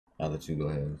I'll let you go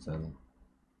ahead and tell them.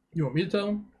 You want me to tell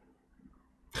them?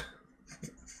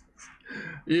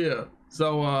 Yeah.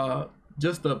 So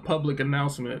just a public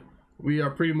announcement. We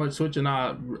are pretty much switching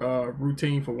our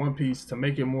routine for One Piece to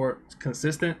make it more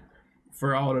consistent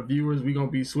for all the viewers. We're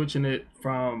gonna be switching it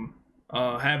from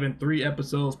having 3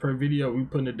 episodes per video. We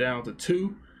putting it down to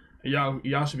 2.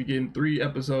 Y'all should be getting 3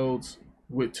 episodes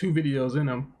with 2 videos in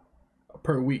them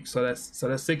per week. So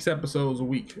that's 6 episodes a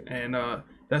week, and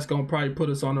that's gonna probably put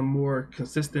us on a more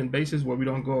consistent basis where we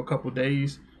don't go a couple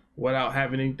days without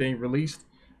having anything released.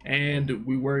 And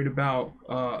we worried about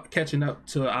catching up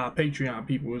to our Patreon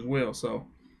people as well. So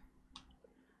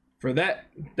for that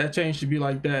change should be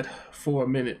like that for a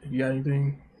minute. You got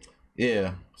anything?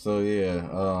 Yeah. So yeah,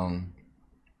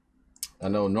 I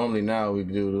know normally now we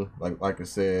do like I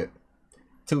said,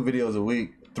 2 videos a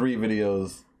week, 3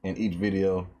 videos in each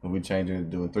video, and we changing it to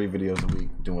doing 3 videos a week,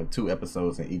 doing 2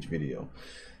 episodes in each video.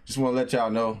 Just want to let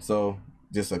y'all know. So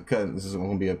just a cut. This is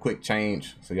gonna be a quick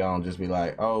change, so y'all don't just be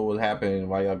like, "Oh, what happened?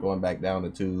 Why y'all going back down to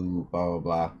 2?" Blah blah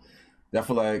blah. I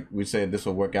feel like we said this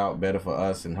will work out better for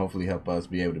us and hopefully help us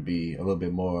be able to be a little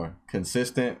bit more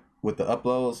consistent with the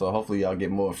uploads. So hopefully y'all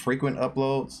get more frequent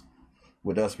uploads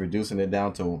with us reducing it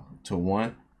down to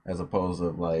 1 as opposed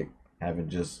to like having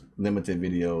just limited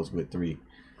videos with 3.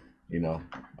 You know,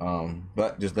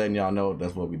 but just letting y'all know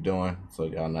that's what we're doing, so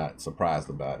y'all not surprised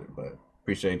about it. But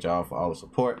appreciate y'all for all the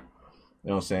support. You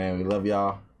know what I'm saying? We love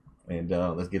y'all. And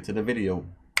let's get to the video.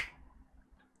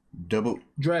 Double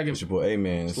Dragon. It's your boy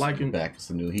AMENZ. Liking. Back with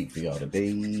some new heat for y'all today.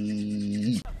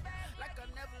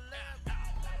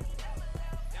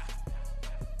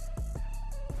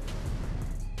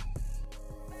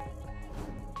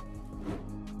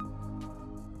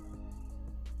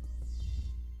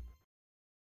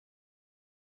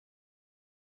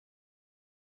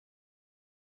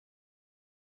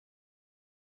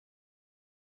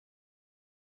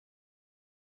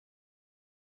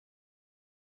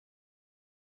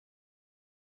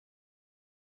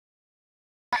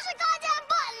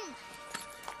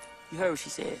 You heard what she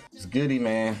said. It's goody,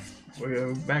 man.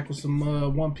 We're back with some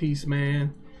One Piece,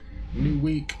 man. New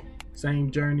week,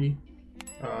 same journey.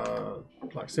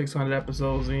 Like 600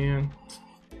 episodes in.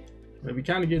 But we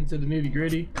kind of get into the nitty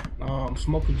gritty.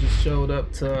 Smoker just showed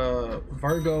up to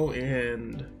VERGO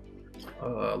and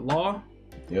Law.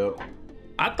 Yep.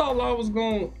 I thought Law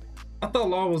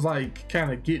was like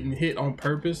kind of getting hit on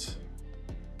purpose,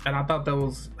 and I thought that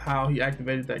was how he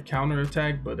activated that counter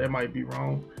attack, but that might be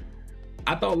wrong.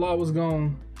 I thought Law was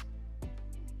gonna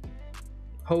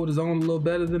hold his own a little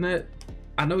better than that.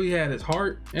 I know he had his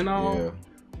heart and all, Yeah.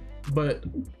 but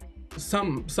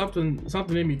something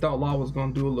in me thought Law was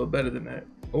gonna do a little better than that,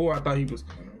 or I thought he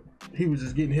was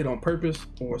just getting hit on purpose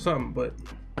or something. But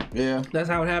Yeah. that's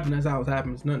how it happened. That's how it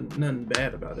happened. It's nothing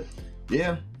bad about it.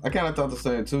 Yeah. I kind of thought the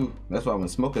same too. That's why when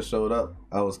Smoker showed up,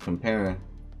 I was comparing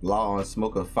Law and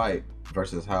Smoker fight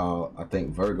versus how I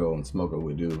think VERGO and Smoker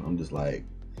would do. I'm just like,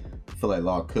 I feel like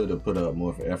Law could have put up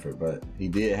more for effort, but he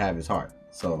did have his heart.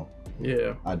 So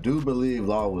Yeah. I do believe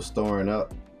Law was storing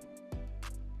up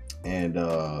and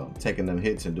taking them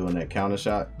hits and doing that counter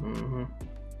shot,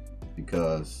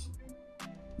 because,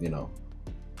 you know,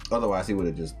 otherwise he would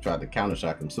have just tried to counter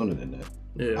shot him sooner than that.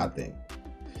 Yeah. I think.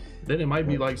 Then it might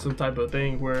be like some type of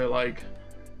thing where like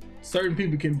certain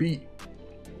people can beat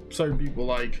certain people.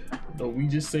 Like, we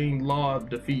just seen Law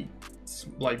beat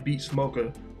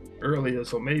Smoker earlier,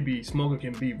 so maybe Smoker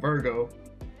can beat VERGO,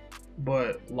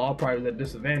 but Law probably was at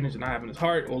disadvantage and not having his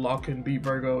heart, or Law couldn't beat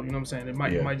VERGO. You know what I'm saying? It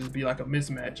might just be like a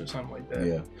mismatch or something like that.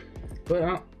 Yeah. But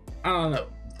I don't know.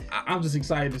 I'm just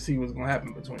excited to see what's gonna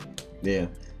happen between them. Yeah.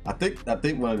 I think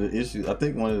one of the issues, I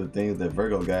think one of the things that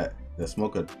VERGO got that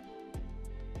Smoker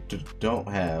don't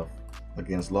have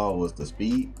against Law was the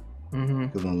speed.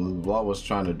 Because when Law was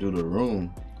trying to do the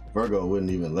room, VERGO wouldn't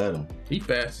even let him. He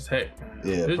fast as heck, man.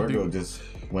 Yeah, This VERGO dude, just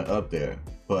went up there.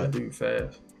 But that dude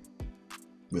fast.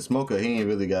 with Smoker, VERGO ain't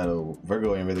really got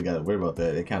to worry about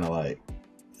that. They kind of like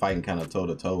fighting kind of toe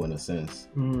to toe in a sense,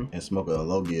 and Smoker a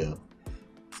low gear,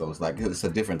 so it's like it's a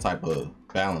different type of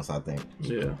balance, I think.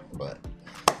 Yeah. But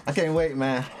I can't wait,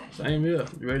 man. Same here.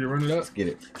 You ready to run it up? Let's get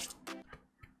it.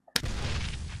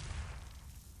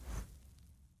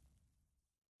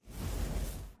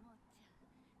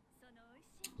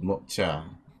 Mocha.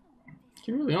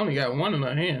 She really only got one in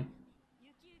her hand.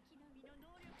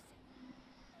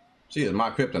 She is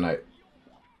my kryptonite.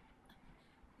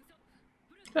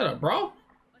 Is that a bra?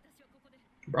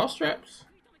 Bra straps?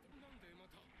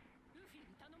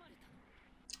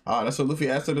 Oh, that's what Luffy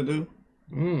asked her to do?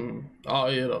 Oh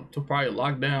yeah, to probably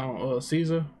lock down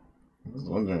Caesar. I was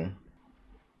wondering.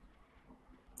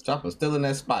 Chopper's still in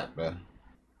that spot, man.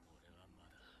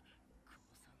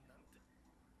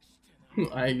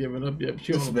 I ain't giving up yet.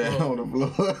 She This on the man floor. on the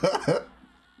floor.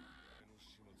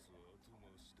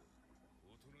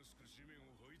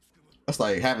 That's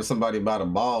like having somebody by the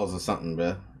balls or something,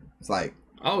 bro. It's like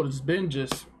I would have been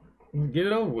just get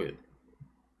it over with.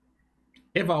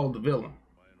 If I was the villain.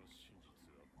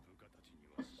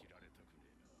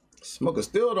 Smoker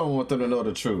still don't want them to know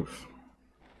the truth.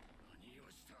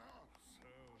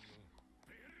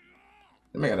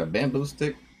 They got a bamboo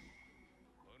stick.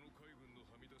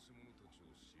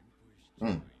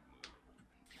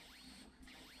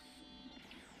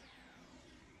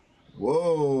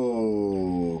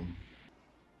 Whoa.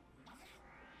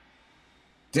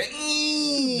 Dang.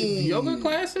 The yoga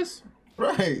classes?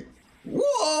 Right.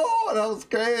 Whoa, that was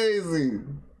crazy.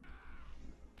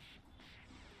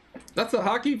 That's a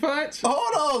hockey punch?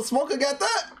 Hold on, Smoker got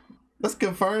that? Let's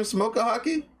confirm Smoker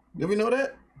hockey. Did we know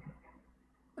that?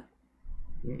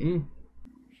 Mm-mm.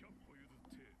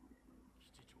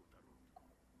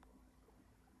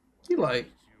 He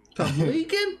like, come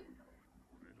leaking?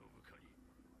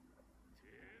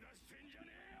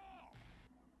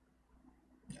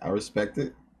 I respect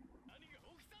it.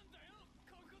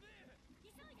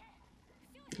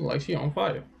 Like she on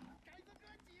fire.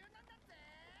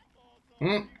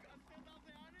 Mm.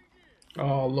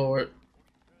 Oh Lord.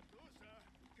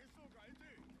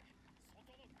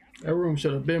 That room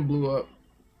should have been blew up.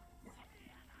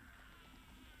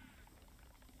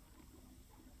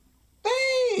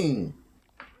 Dang.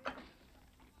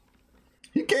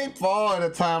 You can't fall at a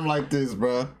time like this,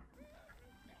 bruh.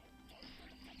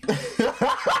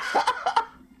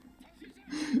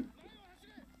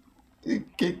 He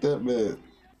kicked that man.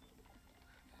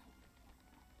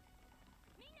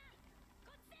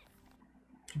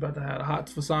 You about to have the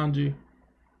hots for Sanji.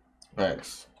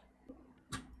 Facts.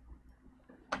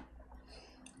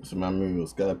 This reminds me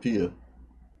of Skypea.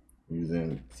 He was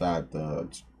inside the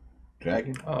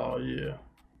dragon. Oh yeah.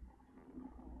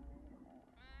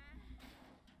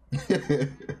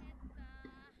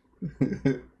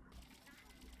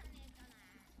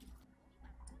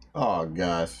 Oh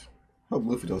gosh. Hope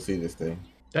Luffy don't see this thing.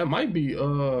 That might be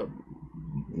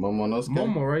Momonosuke?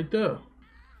 Momo right there.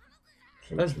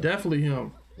 That's definitely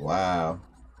him. Wow.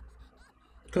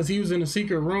 Cause he was in a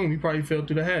secret room. He probably fell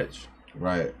through the hatch.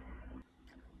 Right.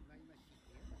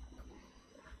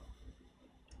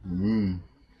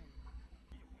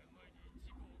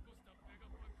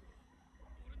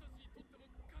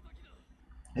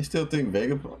 I still think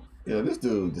Vegapunk. Yeah, this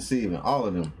dude deceiving all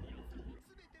of them.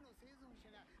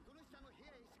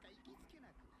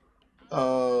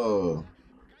 Oh.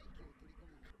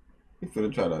 You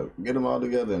finna try to get them all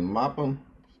together and mop them?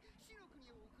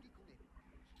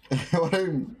 Why they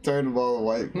turn them all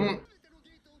white?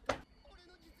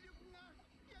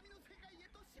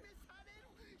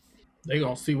 They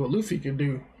gonna see what Luffy can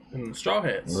do in the Straw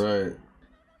Hats. Right.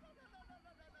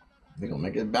 They gonna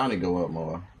make his bounty go up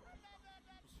more.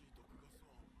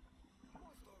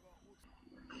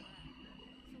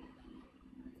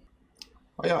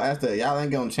 Why y'all ask that? Y'all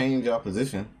ain't gonna change y'all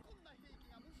position.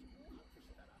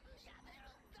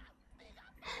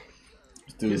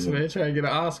 This man trying to get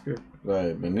an Oscar.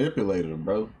 Right, manipulator,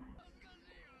 bro.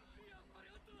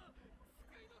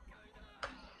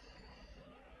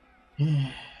 This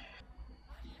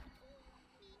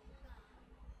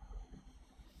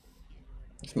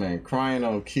man crying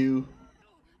on cue.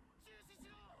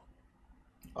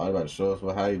 Oh, they about to show us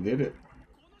how he did it.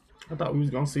 I thought we was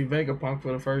gonna see Vegapunk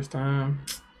for the first time.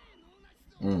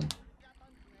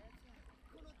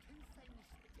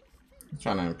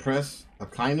 Trying to impress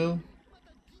Akainu.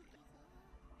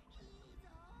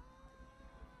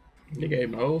 They gave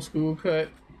him an old school cut.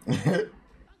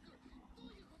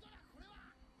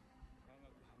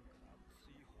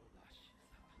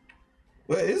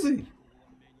 Where is he?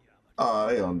 Oh,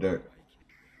 they on dirt.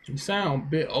 You sound a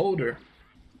bit older.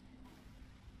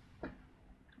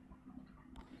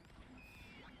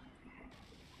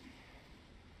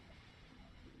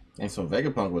 And so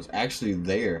Vegapunk was actually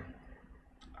there.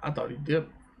 I thought he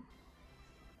dipped.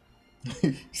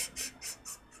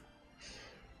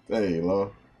 Hey,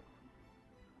 Lord.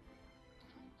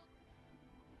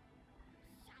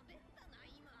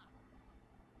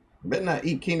 Better not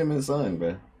eat Kingdom and Sun,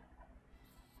 bro.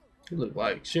 He looked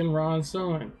like Shinron's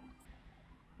son.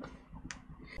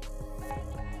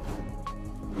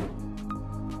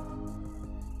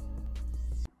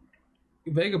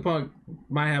 Vegapunk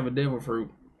might have a devil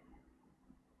fruit.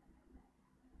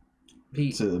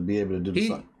 To be able to do the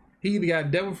song. He either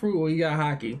got devil fruit or he got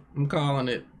hockey. I'm calling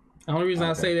it. The only reason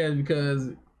I say that is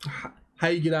because how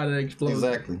you get out of the explosion.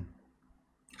 Exactly.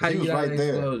 How you get out of the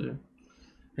explosion.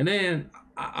 And then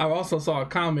I also saw a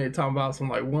comment talking about some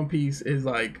like One Piece is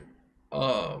like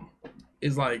all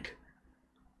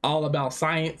about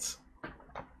science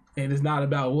and it's not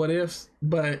about what ifs.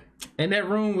 But in that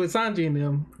room with Sanji and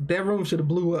them, that room should have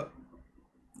blew up.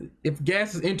 If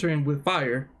gas is entering with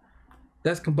fire,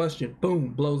 that's combustion. Boom,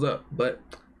 blows up. But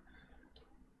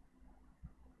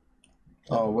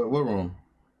what room?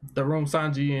 the room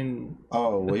Sanji and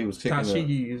where he was kicking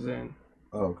Tashigi is in.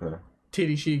 Oh, okay.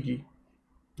 Titty Shigi.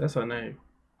 That's her name.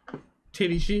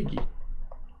 Titty Shigi.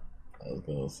 I was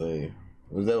gonna say,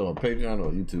 was that on Patreon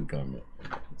or YouTube comment?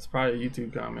 It's probably a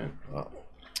YouTube comment.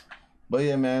 But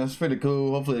yeah, man, it's pretty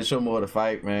cool. Hopefully they show more of the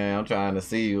fight, man. I'm trying to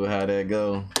see how that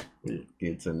go.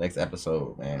 Get to the next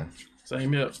episode, man.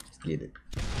 Same here. Let's get it.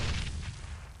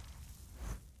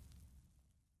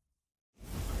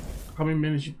 How many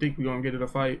minutes you think we're gonna get in a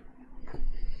fight?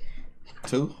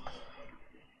 2?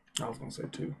 I was gonna say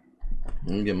 2.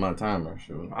 Let me get my timer,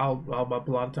 sure. I'll about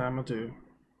a lot of timer too.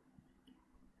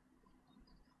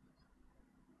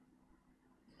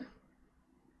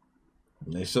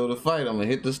 When they show the fight, I'm gonna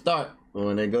hit the start. But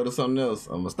when they go to something else,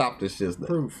 I'm gonna stop this shit.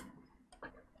 Proof.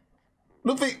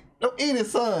 Luffy, don't eat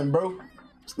his son, bro.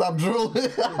 Stop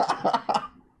drooling.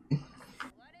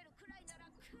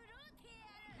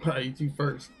 I eat you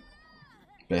first.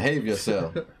 Behave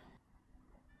yourself.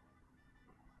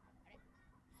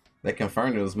 They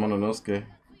confirmed it was Mononosuke.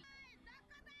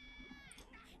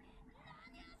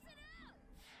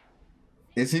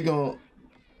 Is he gonna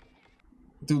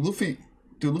do Luffy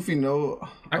know?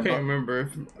 I can't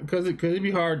remember because it could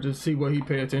be hard to see what he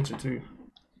pay attention to.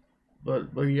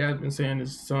 But he has been saying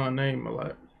his son's name a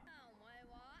lot.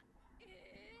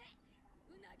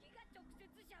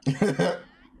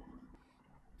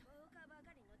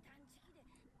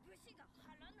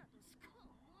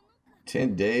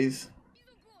 $10 days.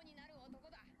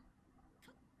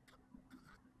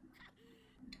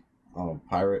 Oh,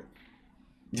 pirate.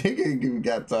 He ain't even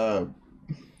got time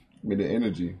with the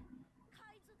energy.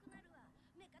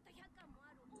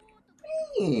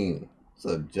 It's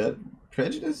a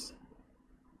prejudice?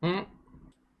 Hmm?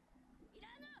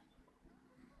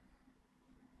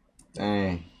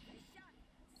 Dang.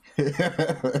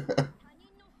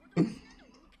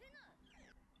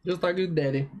 Just like his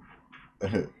daddy.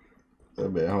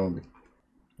 That bad homie.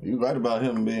 You right about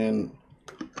him being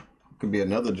could be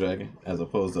another dragon as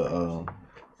opposed to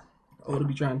to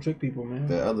be trying to trick people, man.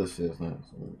 the other shit's not.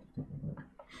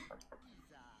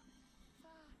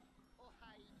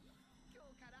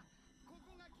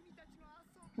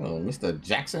 Oh, Mr.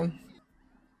 Jackson.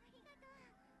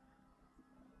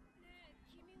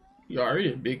 You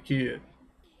already a big kid.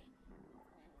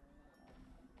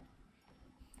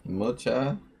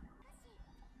 Mocha.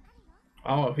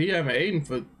 Oh, if he haven't eaten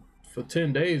for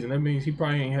 10 days, and that means he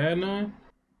probably ain't had none.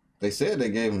 They said they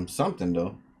gave him something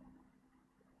though.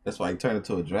 That's why he turned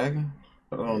into a dragon.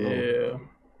 But I don't know.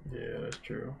 Yeah, that's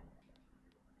true.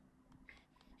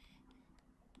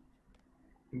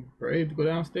 You brave to go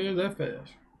downstairs that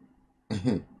fast.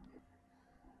 It's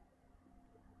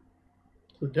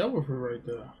a devil fruit right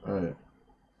there. Alright.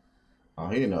 Oh,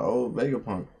 he in the old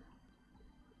Vegapunk.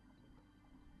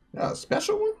 Got a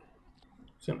special one?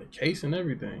 It's in the case and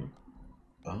everything.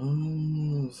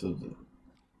 Oh, so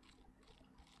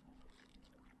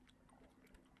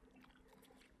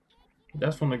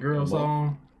That's from the girl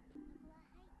song.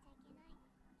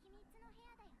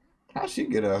 how'd she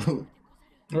get out?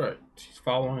 Right, she's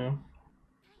following him.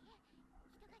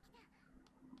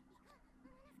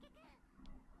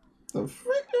 The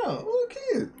freak out, little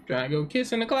kid. Trying to go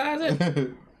kiss in the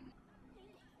closet.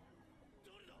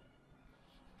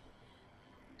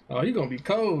 Oh, he gonna be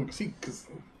cold. Cause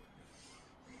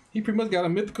he pretty much got a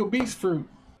mythical beast fruit.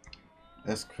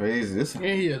 That's crazy.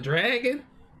 And he a dragon?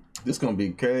 This gonna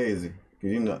be crazy.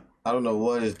 Cause I don't know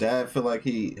what his dad feel like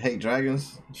he hate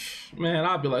dragons. Man,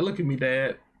 I'll be like, look at me,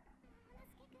 Dad.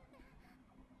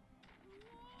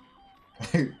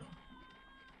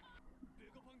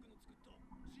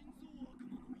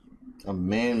 A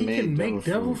man-made He can make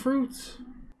devil fruits?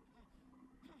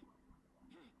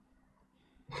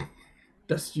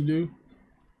 That's what you do?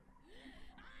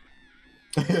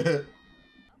 I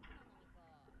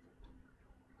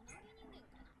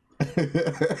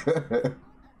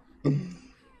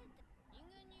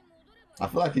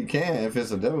feel like he can if it's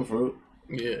a devil fruit.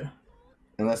 Yeah.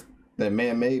 Unless that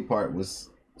man-made part was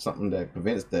something that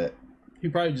prevents that. He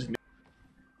probably just...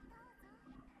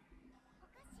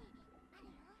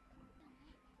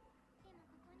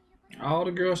 All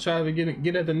the girls try to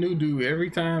get at the new dude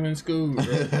every time in school,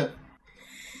 bro.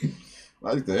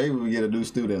 I used to hate when we get a new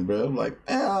student, bro. I'm like,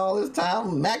 man, all this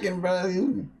time macking,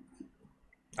 bro.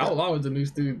 I was always a new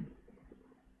student.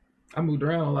 I moved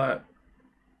around a lot.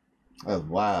 That's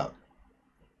wild.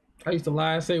 I used to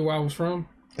lie and say where I was from.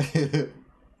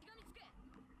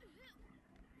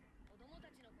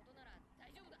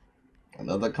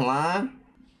 Another climb?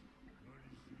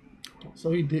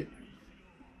 So he did.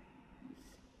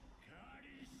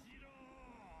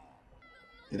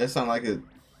 Did that sound like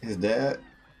his dad?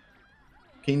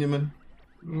 Kingdoman?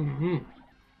 Mm-hmm.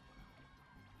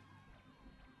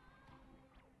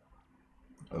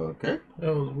 Okay.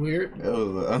 That was weird. That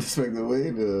was an unexpected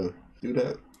way to do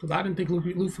that. Because I didn't think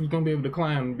Luffy was going to be able to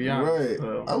climb, to be honest. Right.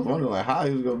 So, I was wondering like how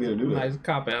he was going to be able to do nice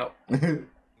cop out. that.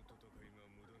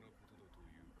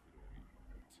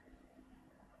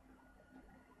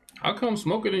 How come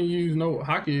Smoker didn't use no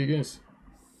hockey against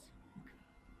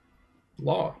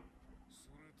Law?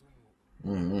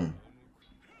 Mm-hmm.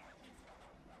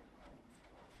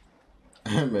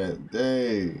 Man,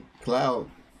 dang. Cloud.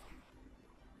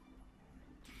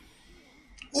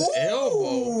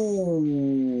 Elbow.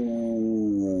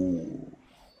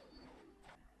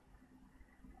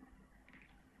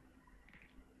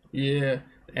 Yeah,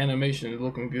 the animation is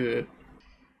looking good.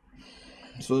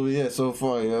 So yeah, so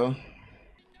far, yo.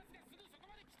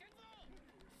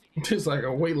 Just like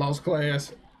a weight loss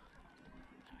class.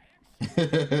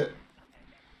 I'm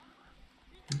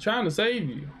trying to save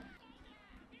you.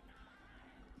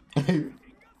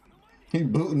 He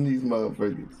booting these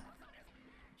motherfuckers.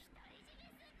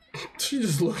 She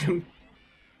just looking.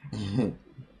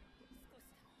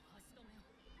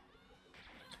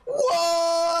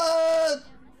 What?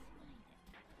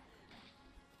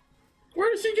 Where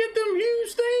did she get them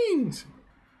huge things?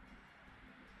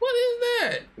 What is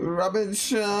that? Robin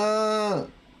Shaw.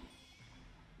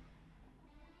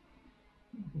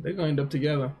 They're gonna end up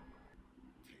together.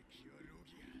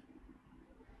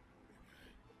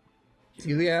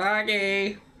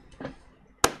 Okay.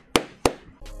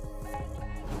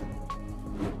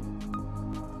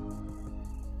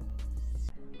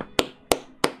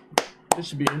 This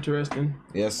should be interesting.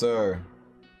 Yes, sir.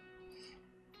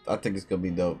 I think it's gonna be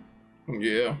dope.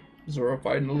 Yeah, Zoro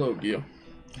fighting the Logia.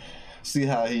 See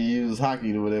how he used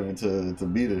hockey or whatever to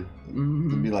beat her.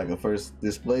 To be like a first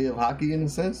display of hockey in a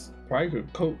sense. Probably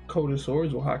could coat his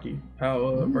swords with hockey. How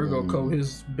VERGO coat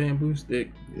his bamboo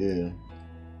stick. Yeah.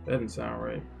 That didn't sound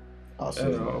right. I'll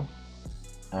say that.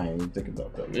 I ain't even think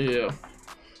about that. Yeah.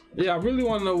 Yeah, I really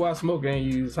want to know why Smoke ain't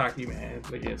use hockey, man,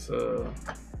 against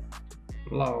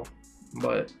Law.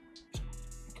 But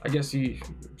I guess he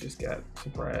just got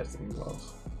surprised and he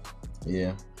lost.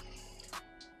 Yeah.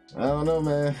 I don't know,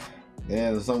 man.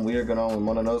 Yeah, there's something weird going on with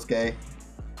Mononosuke.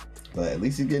 But at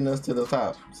least he's getting us to the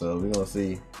top. So we're going to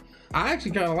see. I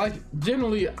actually kind of like it.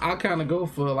 Generally, I kind of go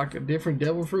for like a different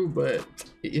devil fruit. But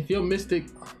if your mystic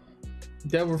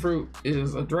devil fruit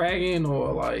is a dragon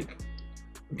or like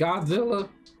Godzilla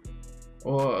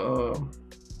or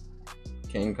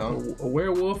King Kong? a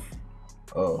werewolf.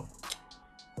 Oh.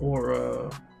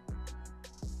 Or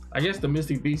I guess the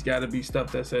mystic beast got to be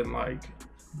stuff that's in like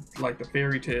the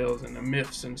fairy tales and the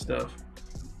myths and stuff.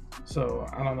 So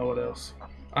I don't know what else.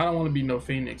 I don't want to be no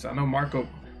phoenix. I know Marco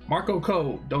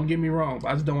Code, don't get me wrong, but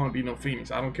I just don't want to be no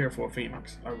phoenix. I don't care for a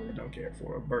phoenix. I really don't care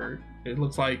for a bird. It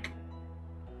looks like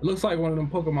one of them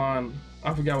Pokemon.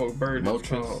 I forgot what bird it's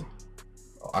called.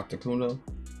 Octocuno?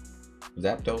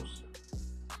 Zapdos?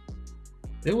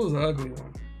 It was an ugly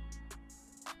one.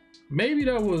 Maybe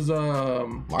that was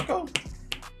Marco?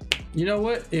 You know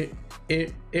what? It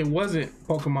wasn't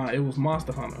Pokemon, it was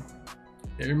Monster Hunter.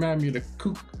 It reminded me of the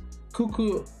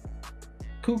cuckoo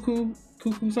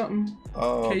something.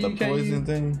 Oh, the poison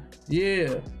thing?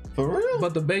 Yeah. For real?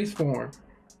 But the base form.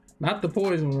 Not the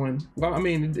poison one. Well, I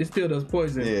mean, it still does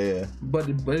poison. Yeah. But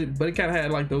it kind of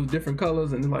had like those different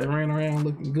colors and it like ran around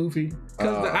looking goofy.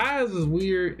 Cause the eyes is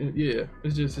weird. And yeah,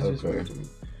 it's just weird to me.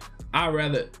 I'd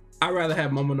rather have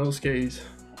Momonosuke's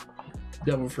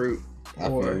devil fruit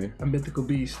or a mythical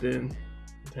beast than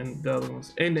the other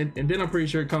ones. And then I'm pretty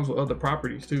sure it comes with other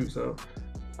properties too. So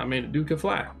I mean, the dude can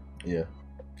fly. Yeah.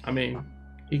 I mean,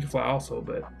 he can fly also,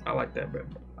 but I like that better.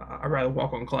 I'd rather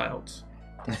walk on clouds.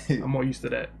 I'm more used to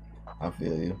that. I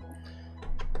feel you.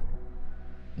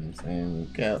 I'm saying,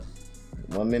 Cap,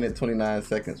 1 minute 29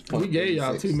 seconds. We gave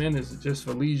y'all 2 minutes just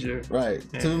for leisure. Right,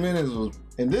 2 minutes was,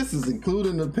 and this is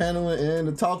including the paneling and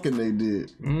the talking they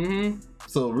did.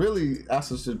 So really, I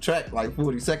should subtract like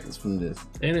 40 seconds from this.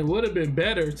 And it would have been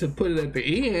better to put it at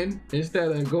the end instead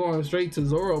of going straight to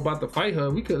Zoro about to fight her.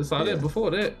 We could have saw that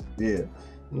before that. Yeah,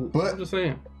 but I'm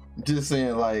just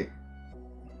saying,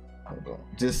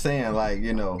 like,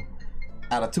 you know,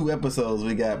 out of 2 episodes,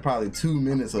 we got probably 2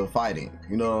 minutes of fighting.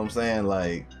 You know what I'm saying?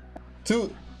 Like,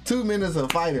 2 minutes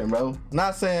of fighting, bro.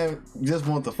 Not saying just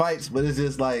want the fights, but it's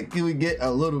just like, can we get a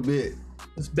little bit?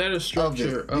 It's better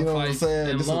structure of fights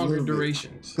and just longer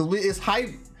durations. Because it's hype.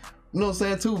 You know what I'm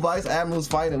saying? 2 vice admirals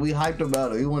fighting. We hyped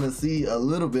about it. We want to see a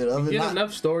little bit of it. Get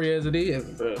enough story as it is,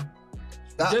 bro.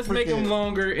 Just make them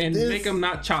longer and make them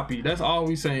not choppy. That's all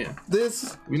we saying.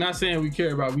 We're not saying we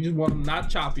care about it. We just want them not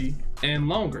choppy and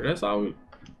longer. That's all we...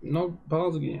 No,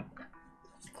 pause again.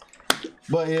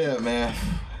 But yeah, man.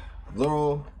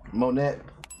 Zoro, Monet,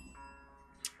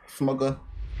 Smoker,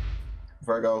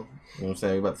 Virgo. You know what I'm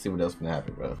saying? We're about to see what else gonna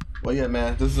happen, bro. Well, yeah,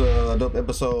 man. This is a dope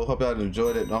episode. Hope y'all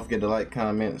enjoyed it. Don't forget to like,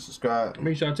 comment, and subscribe.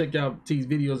 Make sure y'all check out T's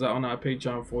videos out on our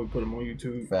Patreon before we put them on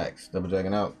YouTube. Facts. Double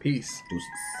Dragon out. Peace.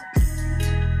 Deuces.